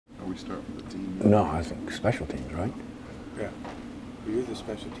we start with the team? No, I think special teams, right? Yeah. You're the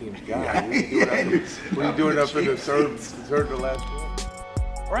special teams guy. We do it up in the third to last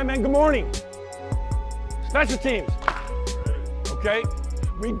one. All right, man, good morning. Special teams. Okay?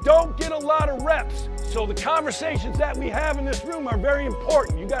 We don't get a lot of reps, so the conversations that we have in this room are very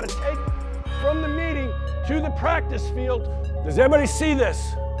important. You got to take from the meeting to the practice field. Does everybody see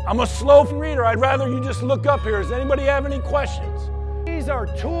this? I'm a slow reader. I'd rather you just look up here. Does anybody have any questions? These are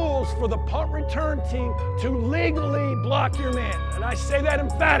tools for the punt return team to legally block your man. And I say that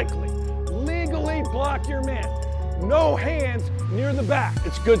emphatically. Legally block your man. No hands near the back.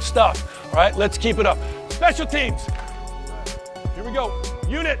 It's good stuff. All right, let's keep it up. Special teams. Here we go.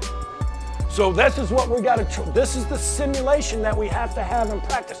 Unit. So this is what we got to, this is the simulation that we have to have in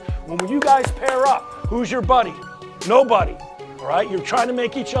practice. When you guys pair up, who's your buddy? Nobody. All right, you're trying to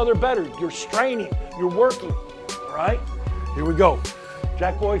make each other better. You're straining, you're working. All right, here we go.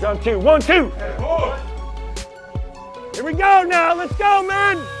 Jack boys on 2. 1, 2. Here we go now. Let's go,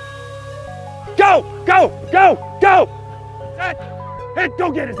 man. Go, go, go, go. Hey,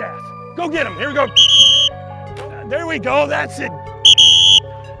 go get his ass. Go get him. Here we go. There we go. That's it.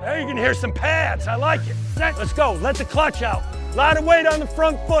 There you can hear some pads. I like it. Let's go. Let the clutch out. A lot of weight on the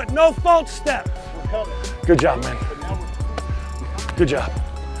front foot. No false step. Good job, man. Good job.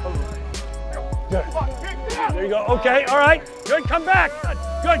 Good. There you go. Okay. All right. Good. Come back.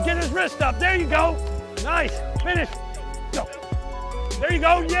 Good. Get his wrist up. There you go. Nice. Finish. Go. There you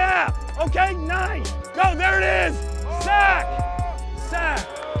go. Yeah. Okay. Nice. Go. There it is. Sack. Sack.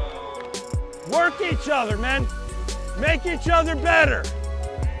 Work each other, man. Make each other better.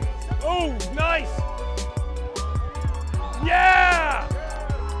 Oh, nice. Yeah.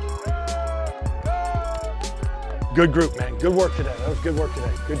 Good group, man. Good work today. That was good work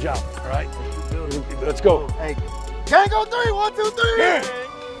today. Good job. All right. Let's go. Hey, can't go 3. 1, 2, 3. Here.